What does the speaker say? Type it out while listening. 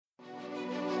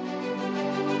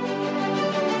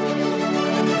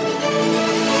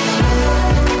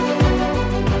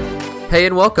Hey,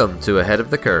 and welcome to Ahead of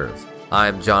the Curve.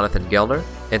 I'm Jonathan Gelner,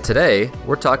 and today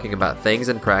we're talking about things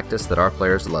in practice that our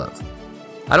players love.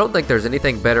 I don't think there's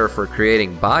anything better for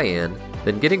creating buy-in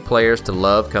than getting players to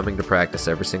love coming to practice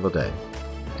every single day.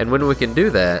 And when we can do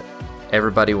that,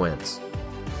 everybody wins.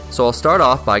 So I'll start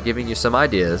off by giving you some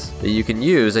ideas that you can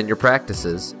use in your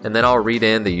practices, and then I'll read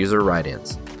in the user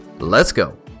write-ins. Let's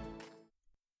go!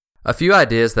 A few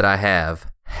ideas that I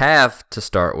have to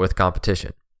start with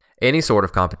competition. Any sort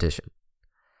of competition.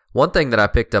 One thing that I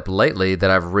picked up lately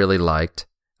that I've really liked,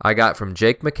 I got from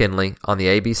Jake McKinley on the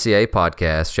ABCA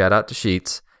podcast, shout out to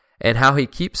Sheets, and how he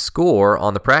keeps score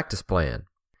on the practice plan.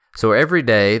 So every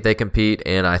day they compete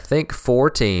in, I think, 4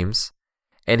 teams,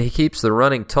 and he keeps the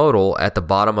running total at the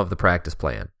bottom of the practice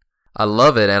plan. I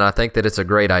love it, and I think that it's a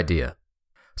great idea.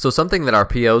 So something that our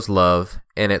POs love,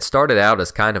 and it started out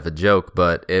as kind of a joke,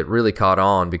 but it really caught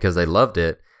on because they loved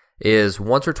it, is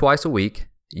once or twice a week,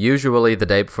 usually the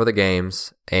day before the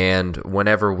games, and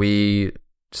whenever we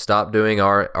stop doing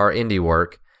our indie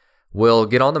work, we'll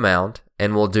get on the mound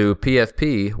and we'll do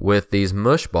PFP with these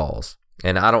mush balls.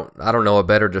 And I don't know a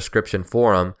better description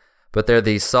for them, but they're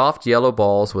these soft yellow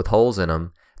balls with holes in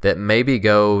them that maybe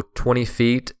go 20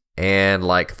 feet and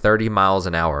like 30 miles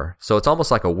an hour. So it's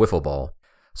almost like a wiffle ball.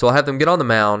 So I'll have them get on the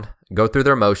mound, go through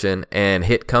their motion, and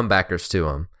hit comebackers to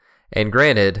them. And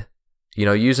granted,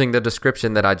 using the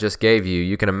description that I just gave you,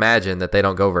 you can imagine that they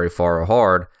don't go very far or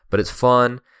hard, but it's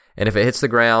fun. And if it hits the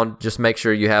ground, just make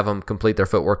sure you have them complete their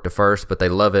footwork to first, but they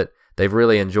love it. They've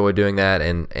really enjoyed doing that.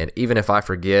 And even if I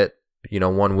forget,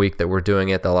 one week that we're doing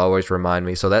it, they'll always remind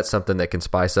me. So that's something that can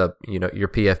spice up, your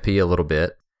PFP a little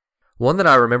bit. One that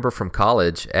I remember from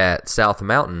college at South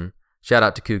Mountain, shout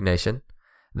out to Coug Nation,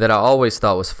 that I always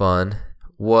thought was fun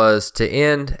was to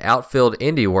end outfield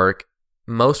indie work.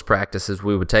 Most practices,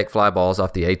 we would take fly balls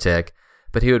off the A-Tech,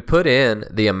 but he would put in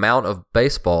the amount of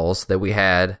baseballs that we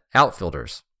had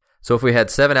outfielders. So if we had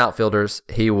 7 outfielders,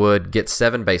 he would get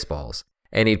 7 baseballs,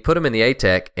 and he'd put them in the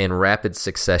A-Tech in rapid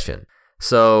succession.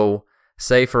 So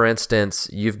say, for instance,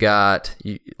 you've got,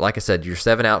 like I said, your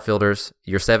 7 outfielders,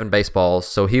 your 7 baseballs,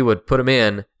 so he would put them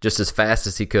in just as fast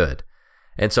as he could.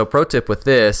 And so pro tip with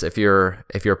this, if you're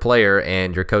a player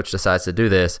and your coach decides to do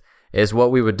this, is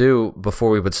what we would do before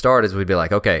we would start is we'd be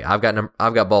like, okay, I've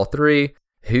got ball 3,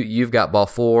 you've got ball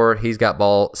 4, he's got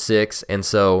ball 6, and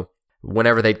so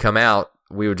whenever they'd come out,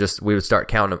 we would start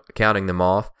counting them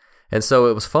off. And so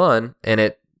it was fun, and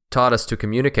it taught us to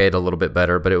communicate a little bit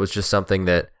better, but it was just something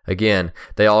that, again,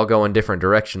 they all go in different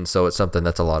directions, so it's something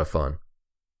that's a lot of fun.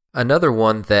 Another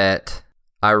one that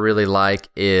I really like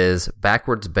is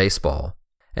backwards baseball.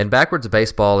 And backwards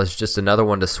baseball is just another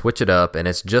one to switch it up, and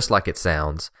it's just like it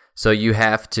sounds. So you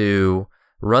have to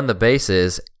run the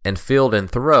bases and field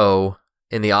and throw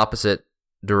in the opposite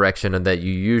direction that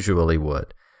you usually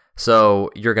would. So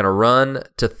you're going to run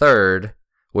to third,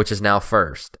 which is now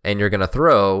first, and you're going to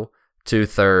throw to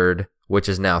third, which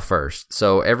is now first.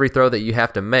 So every throw that you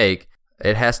have to make,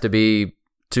 it has to be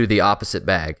to the opposite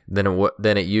bag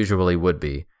than it usually would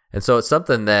be. And so it's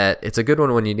something that, it's a good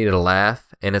one when you need a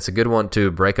laugh, and it's a good one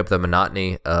to break up the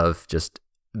monotony of just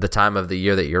the time of the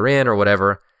year that you're in or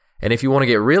whatever. And if you want to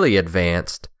get really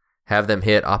advanced, have them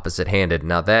hit opposite-handed.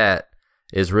 Now that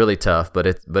is really tough, but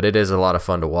it is a lot of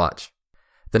fun to watch.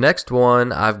 The next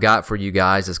one I've got for you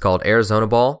guys is called Arizona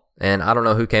Ball, and I don't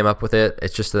know who came up with it.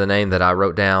 It's just the name that I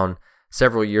wrote down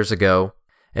several years ago.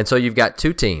 And so you've got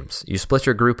 2 teams. You split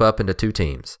your group up into 2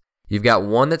 teams. You've got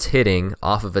one that's hitting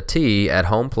off of a tee at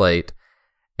home plate,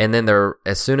 and then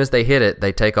as soon as they hit it,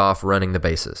 they take off running the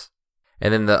bases.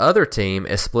 And then the other team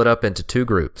is split up into 2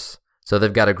 groups. So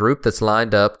they've got a group that's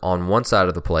lined up on one side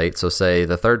of the plate, so say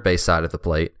the third base side of the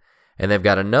plate, and they've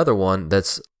got another one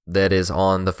that is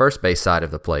on the first base side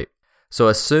of the plate. So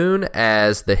as soon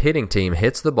as the hitting team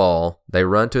hits the ball, they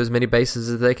run to as many bases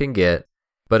as they can get,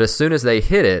 but as soon as they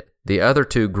hit it, the other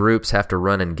 2 groups have to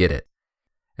run and get it.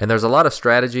 And there's a lot of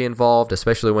strategy involved,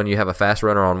 especially when you have a fast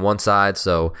runner on one side.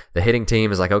 So the hitting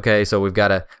team is like, okay, so we've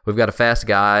got a fast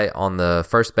guy on the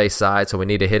first base side, so we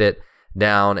need to hit it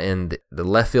down in the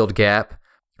left field gap.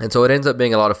 And so it ends up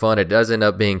being a lot of fun. It does end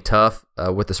up being tough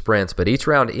with the sprints, but each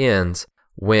round ends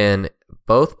when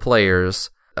both players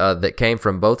that came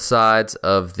from both sides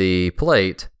of the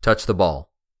plate touch the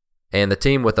ball. And the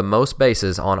team with the most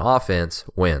bases on offense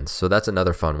wins. So that's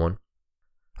another fun one.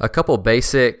 A couple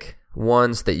basic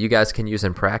ones that you guys can use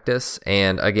in practice.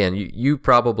 And again, you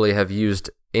probably have used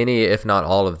any, if not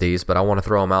all of these, but I want to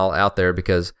throw them all out there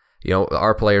because,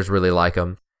 our players really like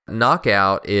them.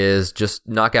 Knockout is just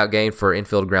knockout game for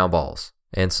infield ground balls.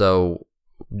 And so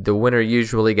the winner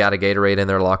usually got a Gatorade in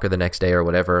their locker the next day or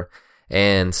whatever.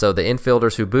 And so the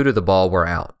infielders who booted the ball were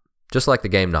out. just like the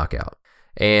game knockout.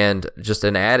 And just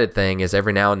an added thing is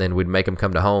every now and then we'd make them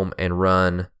come to home and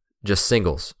run just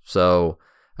singles. So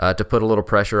to put a little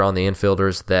pressure on the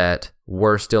infielders that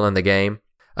were still in the game.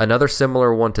 Another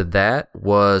similar one to that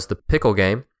was the pickle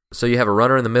game. So you have a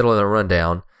runner in the middle and a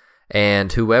rundown,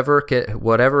 and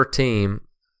whatever team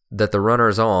that the runner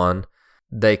is on,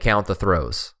 they count the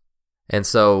throws. And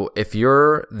so if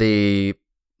you're the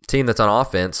team that's on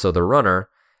offense, so the runner,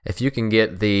 if you can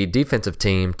get the defensive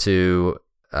team to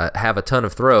have a ton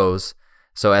of throws,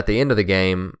 so at the end of the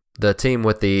game, the team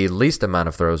with the least amount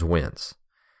of throws wins.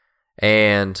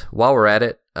 And while we're at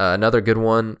it, another good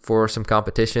one for some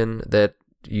competition that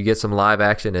you get some live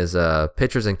action is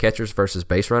pitchers and catchers versus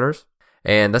base runners.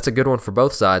 And that's a good one for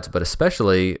both sides, but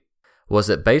especially was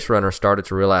that base runners started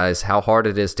to realize how hard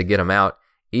it is to get them out,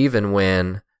 even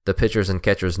when the pitchers and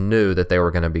catchers knew that they were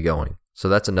going to be going. So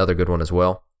that's another good one as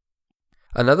well.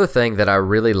 Another thing that I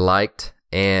really liked,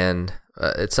 and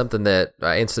it's something that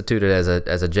I instituted as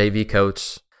a JV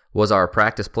coach, was our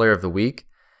practice player of the week.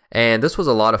 And this was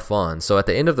a lot of fun. So at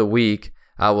the end of the week,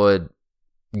 I would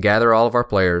gather all of our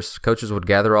players, coaches would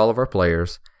gather all of our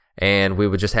players, and we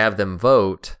would just have them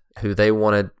vote who they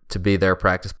wanted to be their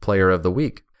practice player of the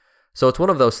week. So it's one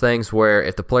of those things where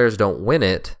if the players don't win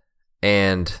it,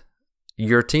 and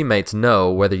your teammates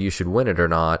know whether you should win it or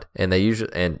not, and they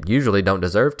usually don't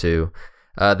deserve to,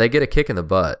 they get a kick in the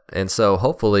butt. And so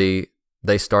hopefully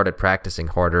they started practicing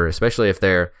harder, especially if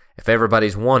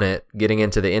everybody's won it getting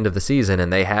into the end of the season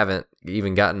and they haven't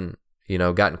even gotten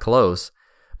close.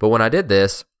 But when I did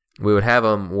this, we would have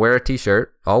them wear a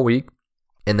t-shirt all week,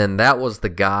 and then that was the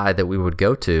guy that we would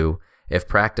go to if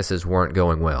practices weren't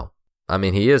going well. I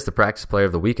mean, he is the practice player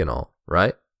of the week and all,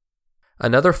 right?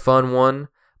 Another fun one,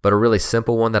 but a really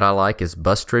simple one that I like, is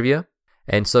bus trivia.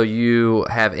 And so you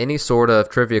have any sort of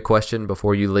trivia question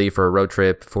before you leave for a road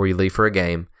trip, before you leave for a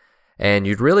game, and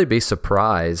you'd really be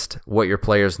surprised what your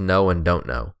players know and don't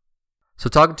know. So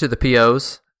talking to the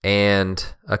POs,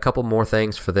 and a couple more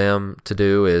things for them to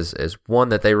do is one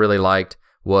that they really liked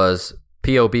was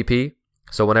POBP.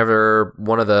 So whenever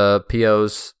one of the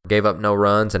POs gave up no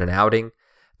runs in an outing,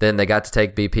 then they got to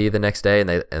take BP the next day, and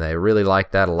they really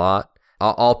liked that a lot.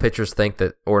 All pitchers think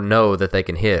that or know that they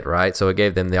can hit, right? So it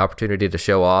gave them the opportunity to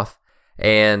show off.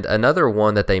 And another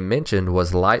one that they mentioned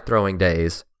was light throwing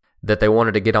days that they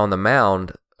wanted to get on the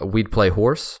mound. We'd play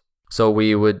horse. So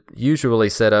we would usually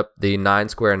set up the 9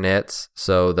 square nets,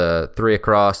 so the 3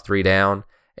 across, 3 down,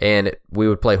 and we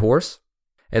would play horse.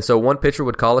 And so one pitcher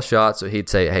would call a shot, so he'd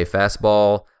say, hey,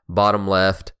 fastball, bottom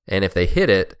left, and if they hit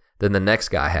it, then the next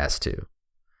guy has to.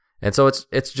 And so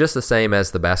it's just the same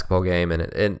as the basketball game,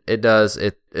 and it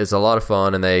is a lot of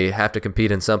fun, and they have to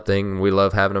compete in something. We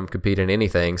love having them compete in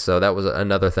anything, so that was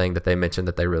another thing that they mentioned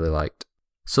that they really liked.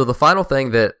 So the final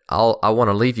thing that I want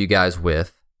to leave you guys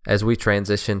with as we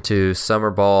transition to summer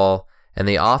ball and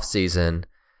the off season,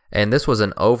 and this was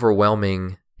an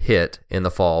overwhelming hit in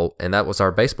the fall, and that was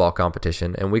our baseball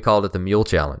competition, and we called it the Mule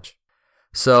Challenge.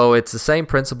 So it's the same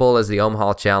principle as the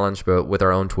Omaha Challenge, but with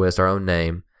our own twist, our own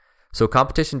name. So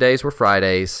competition days were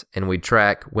Fridays, and we'd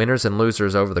track winners and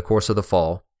losers over the course of the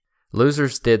fall.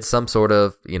 Losers did some sort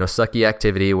of, sucky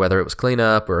activity, whether it was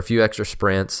cleanup or a few extra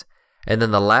sprints. And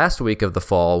then the last week of the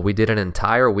fall, we did an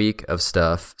entire week of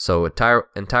stuff. So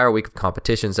entire week of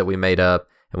competitions that we made up,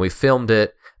 and we filmed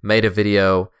it, made a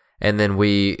video, and then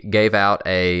we gave out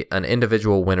an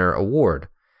individual winner award.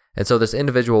 And so this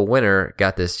individual winner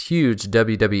got this huge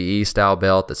WWE style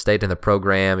belt that stayed in the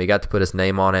program. He got to put his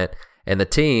name on it. And the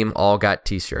team all got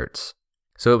t-shirts.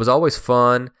 So it was always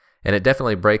fun, and it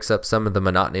definitely breaks up some of the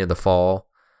monotony of the fall.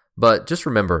 But just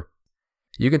remember,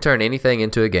 you can turn anything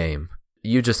into a game.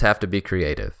 You just have to be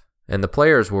creative. And the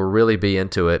players will really be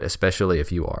into it, especially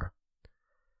if you are.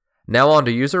 Now on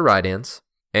to user write-ins.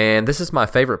 And this is my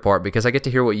favorite part because I get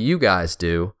to hear what you guys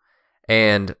do.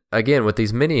 And again, with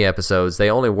these mini episodes, they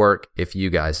only work if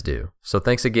you guys do. So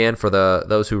thanks again for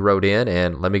those who wrote in,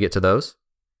 and let me get to those.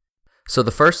 So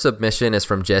the first submission is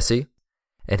from Jesse,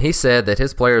 and he said that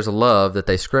his players love that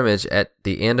they scrimmage at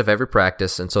the end of every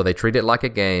practice, and so they treat it like a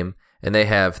game, and they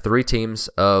have 3 teams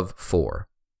of 4.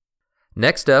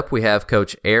 Next up, we have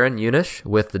Coach Aaron Unish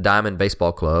with the Diamond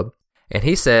Baseball Club, and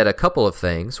he said a couple of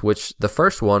things, which the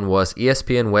first one was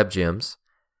ESPN Web Gyms.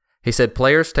 He said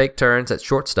players take turns at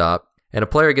shortstop, and a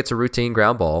player gets a routine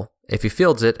ground ball. If he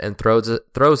fields it and throws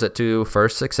it to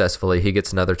first successfully, he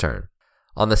gets another turn.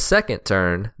 On the second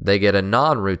turn, they get a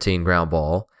non-routine ground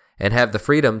ball and have the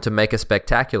freedom to make a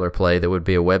spectacular play that would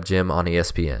be a web gym on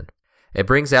ESPN. It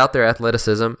brings out their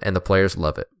athleticism, and the players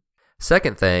love it.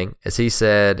 Second thing is he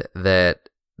said that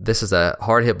this is a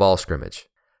hard hit ball scrimmage.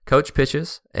 Coach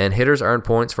pitches, and hitters earn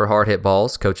points for hard hit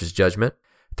balls, coach's judgment.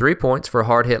 3 points for a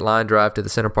hard hit line drive to the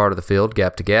center part of the field,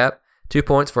 gap to gap. 2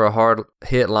 points for a hard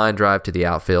hit line drive to the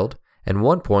outfield, and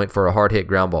 1 point for a hard hit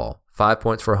ground ball. 5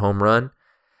 points for a home run.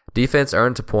 Defense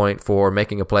earns a point for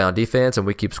making a play on defense, and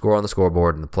we keep score on the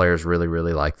scoreboard, and the players really,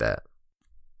 really like that.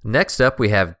 Next up, we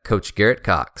have Coach Garrett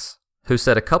Cox, who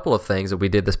said a couple of things that we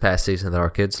did this past season that our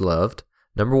kids loved.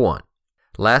 Number 1,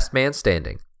 last man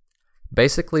standing.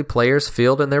 Basically, players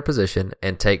field in their position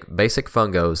and take basic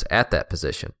fungos at that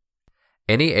position.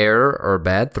 Any error or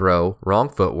bad throw, wrong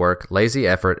footwork, lazy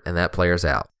effort, and that player's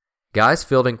out. Guys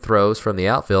fielding throws from the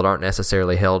outfield aren't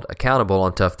necessarily held accountable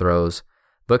on tough throws,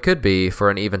 but could be for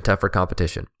an even tougher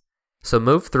competition. So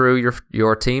move through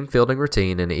your team fielding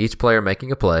routine and each player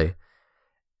making a play.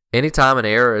 Anytime an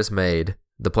error is made,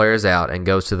 the player is out and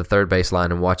goes to the third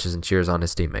baseline and watches and cheers on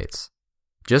his teammates.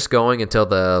 Just going until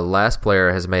the last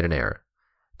player has made an error.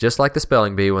 Just like the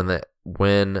spelling bee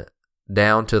when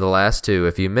down to the last 2,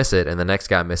 if you miss it and the next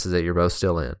guy misses it, you're both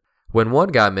still in. When one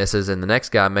guy misses and the next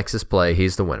guy makes his play,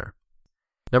 he's the winner.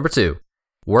 Number 2,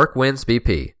 work wins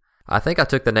BP. I think I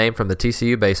took the name from the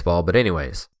TCU baseball, but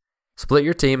anyways. Split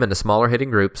your team into smaller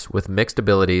hitting groups with mixed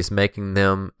abilities, making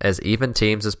them as even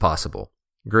teams as possible.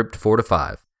 Grouped 4 to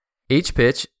 5. Each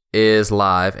pitch is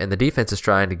live, and the defense is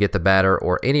trying to get the batter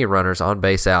or any runners on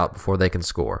base out before they can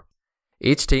score.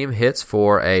 Each team hits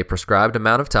for a prescribed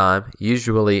amount of time,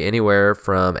 usually anywhere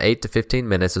from 8 to 15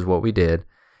 minutes is what we did,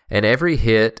 and every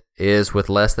hit is with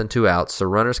less than 2 outs, so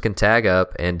runners can tag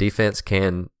up and defense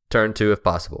can turn 2 if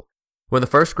possible. When the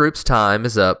first group's time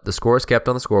is up, the score is kept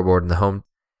on the scoreboard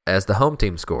as the home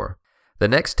team score. The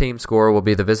next team score will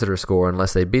be the visitor score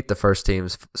unless they beat the first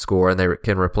team's score and they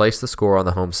can replace the score on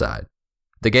the home side.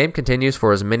 The game continues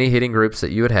for as many hitting groups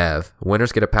that you would have.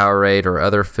 Winners get a Powerade or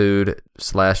other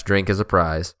food/drink as a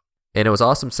prize. And it was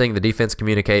awesome seeing the defense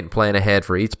communicate and plan ahead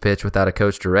for each pitch without a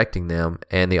coach directing them,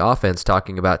 and the offense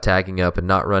talking about tagging up and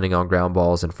not running on ground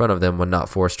balls in front of them when not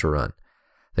forced to run.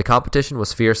 The competition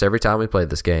was fierce every time we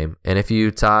played this game, and if you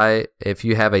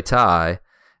have a tie,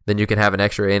 then you can have an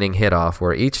extra inning hit off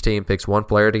where each team picks one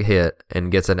player to hit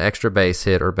and gets an extra base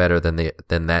hit or better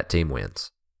than that team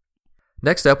wins.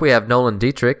 Next up, we have Nolan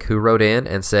Dietrich, who wrote in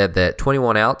and said that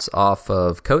 21 outs off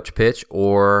of coach pitch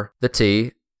or the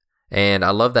tee, and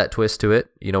I love that twist to it.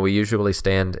 You know, we usually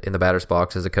stand in the batter's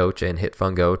box as a coach and hit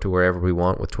fungo to wherever we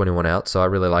want with 21 outs, so I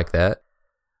really like that.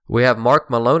 We have Mark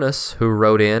Malonis, who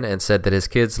wrote in and said that his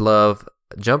kids love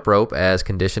jump rope as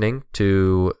conditioning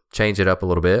to change it up a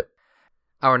little bit.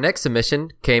 Our next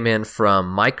submission came in from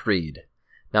Mike Reed.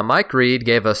 Now, Mike Reed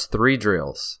gave us 3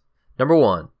 drills. Number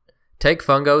 1, take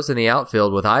fungos in the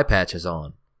outfield with eye patches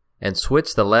on and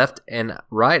switch the left and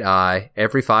right eye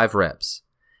every 5 reps.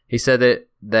 He said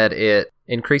that it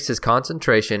increases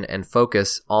concentration and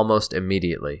focus almost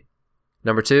immediately.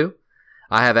 Number 2,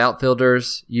 I have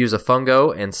outfielders use a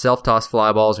fungo and self-toss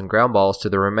fly balls and ground balls to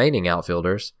the remaining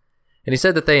outfielders. And he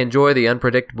said that they enjoy the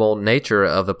unpredictable nature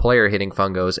of the player hitting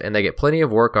fungos, and they get plenty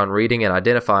of work on reading and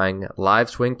identifying live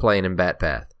swing plane and bat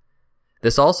path.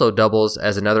 This also doubles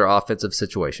as another offensive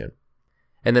situation.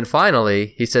 And then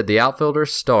finally, he said the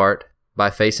outfielders start by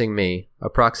facing me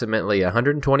approximately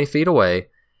 120 feet away,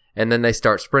 and then they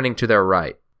start sprinting to their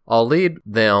right. I'll lead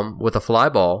them with a fly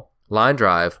ball, line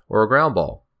drive, or a ground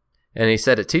ball. And he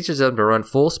said it teaches them to run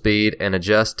full speed and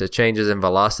adjust to changes in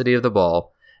velocity of the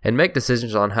ball and make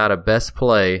decisions on how to best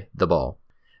play the ball.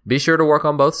 Be sure to work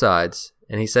on both sides,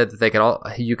 and he said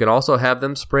that you can also have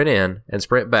them sprint in and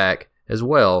sprint back as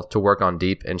well to work on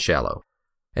deep and shallow.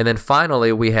 And then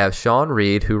finally, we have Sean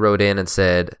Reed, who wrote in and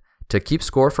said to keep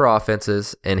score for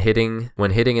offenses and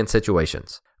when hitting in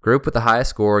situations. Group with the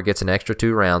highest score gets an extra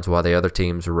 2 rounds while the other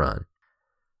teams run.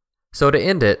 So to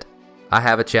end it, I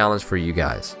have a challenge for you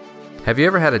guys. Have you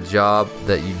ever had a job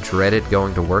that you dreaded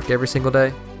going to work every single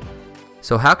day?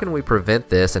 So how can we prevent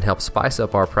this and help spice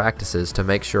up our practices to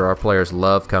make sure our players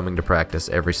love coming to practice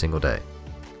every single day?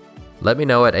 Let me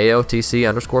know at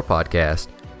AOTC_podcast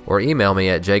or email me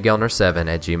at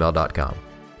jgelner7@gmail.com.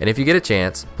 And if you get a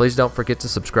chance, please don't forget to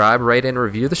subscribe, rate, and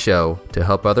review the show to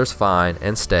help others find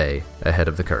and stay ahead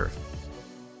of the curve.